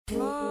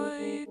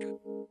Like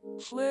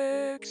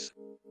flicks.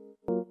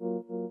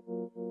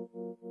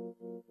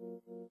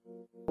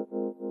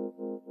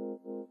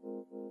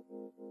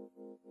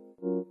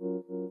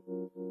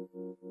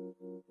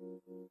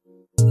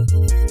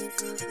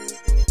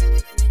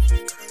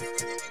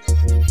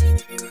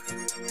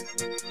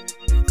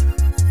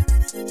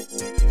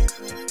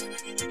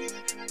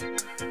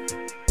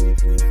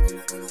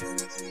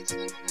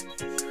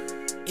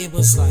 It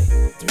was like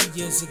 3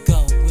 years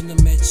ago when I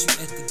met you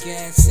at the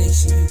gas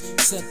station. You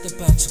stepped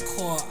about your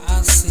car.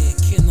 I said,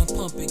 "Can I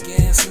pump it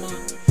gas, ma?"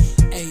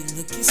 Hey,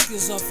 look, your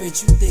skills off and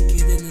you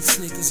thicker than a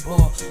Snickers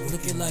bar.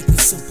 Looking like a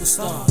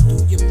superstar. Do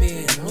your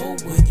man know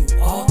where you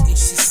are? And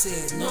she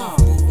said, "Nah,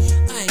 boo,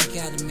 I ain't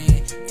got a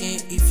man.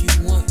 And if you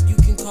want, you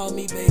can call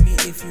me baby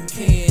if you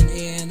can."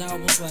 And I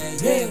was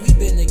like, yeah, we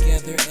been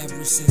together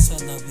ever since.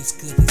 Our love is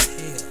good as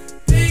hell.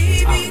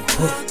 Baby, I'm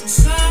hooked.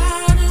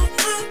 bottle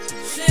of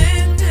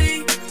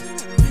champagne.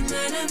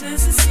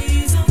 There's a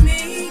seas on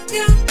me,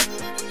 girl.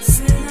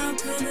 Said I'm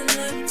gonna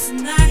love you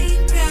tonight,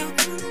 girl.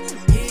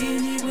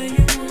 Any way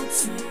you want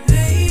to,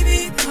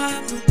 baby.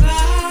 Pop a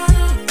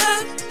bottle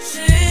of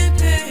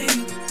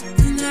champagne.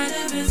 Tonight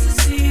there's a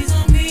seas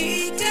on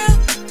me, girl.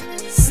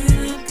 Said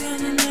I'm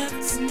gonna love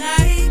you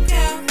tonight,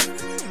 girl.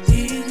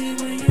 Any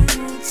way you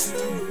want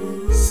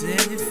to.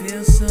 Said it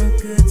feels so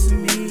good to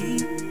me,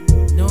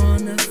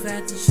 knowing the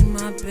fact that you're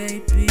my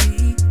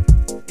baby,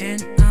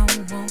 and I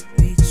won't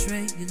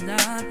betray your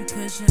love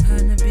because you're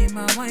gonna be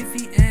my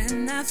wifey,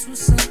 and that's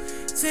what's up.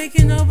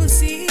 Taking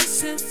overseas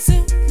trips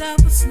to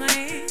lovers'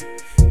 land,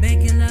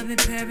 making love in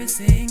Paris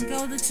and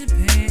go to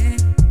Japan.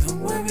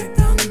 Don't worry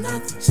about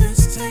nothing,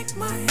 just take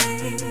my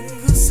hand,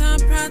 'cause I'm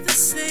proud to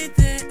say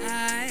that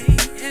I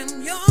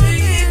am your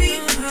baby,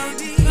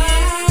 baby.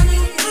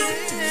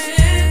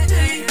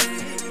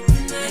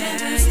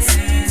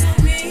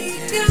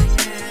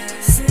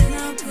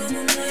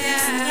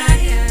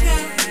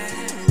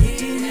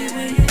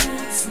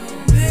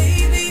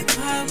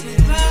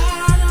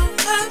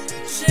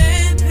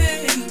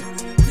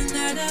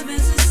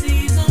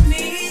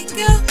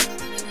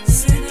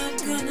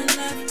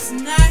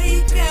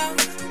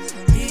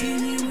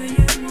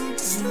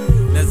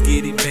 Let's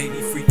get it,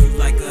 baby, freak you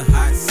like a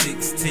hot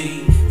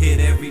 16. Hit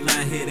every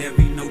line, hit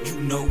every note, you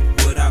know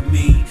what I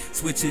mean.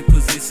 Switching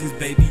positions,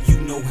 baby, you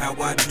know how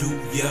I do,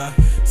 yeah.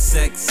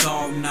 Sex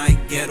all night,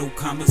 ghetto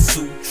Kama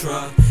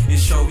Sutra. And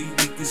shorty,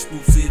 we can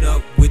spruce it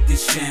up with the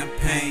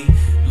champagne.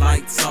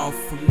 Lights off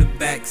from the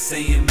back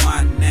saying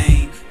my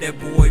name. That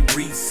boy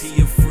Reese,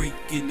 he a freak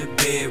in the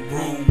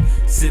bedroom.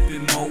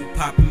 Sipping more,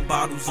 popping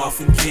bottles off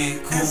in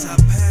Cancun. As I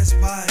pass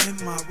by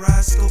in my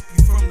ride, scope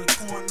you from the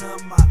corner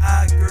of my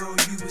eye, girl,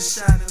 you was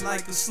shining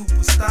like a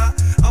superstar.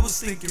 I was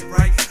thinking,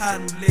 right, how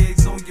them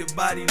legs on your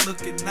body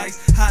looking nice,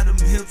 how them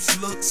hips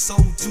look so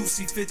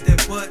juicy, fit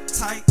that butt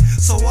tight.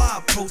 So I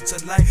approached her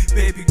like,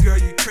 baby girl,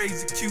 you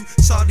crazy cute.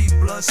 Shawty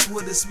blushed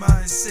with a smile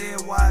and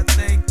said, why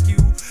thank you.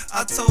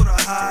 I told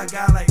her how a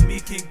guy like me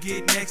can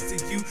get next to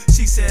you.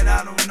 She said,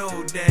 I don't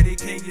know, daddy,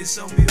 can you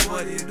show me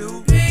what it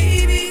do?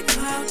 Baby,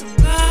 pop a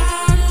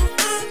bottle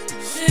of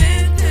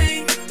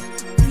champagne.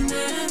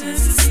 None of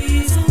us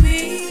sees on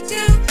me,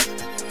 girl.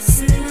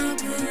 Said I'm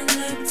gonna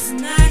love you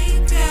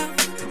tonight, girl.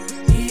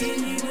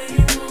 Any way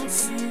you want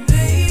to,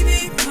 baby.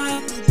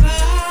 Pop a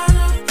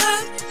bottle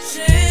of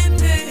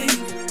champagne.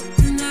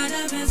 None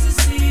of us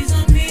sees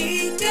on me,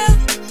 girl.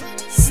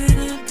 Said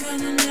I'm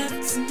gonna love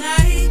you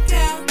tonight,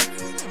 girl.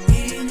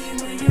 Any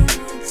way you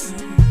want to.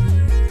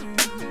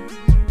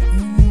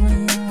 Any way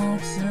you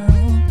want to.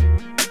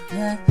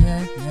 Yeah,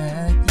 yeah,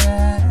 yeah,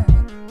 yeah.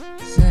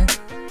 Said,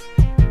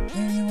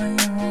 any way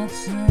you want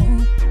to.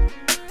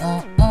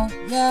 Oh, oh,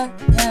 yeah,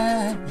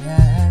 yeah,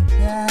 yeah,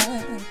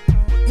 yeah.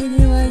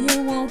 Any way you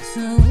want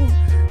to.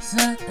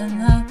 Said,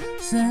 and I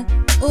said,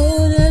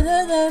 ooh, da, da,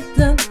 da,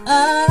 da,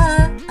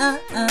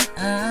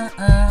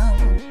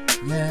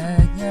 yeah,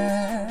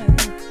 yeah.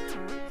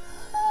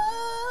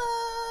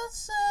 Oh,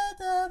 said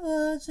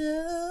about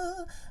you.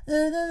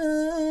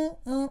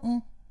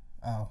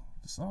 Oh,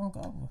 the song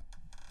over.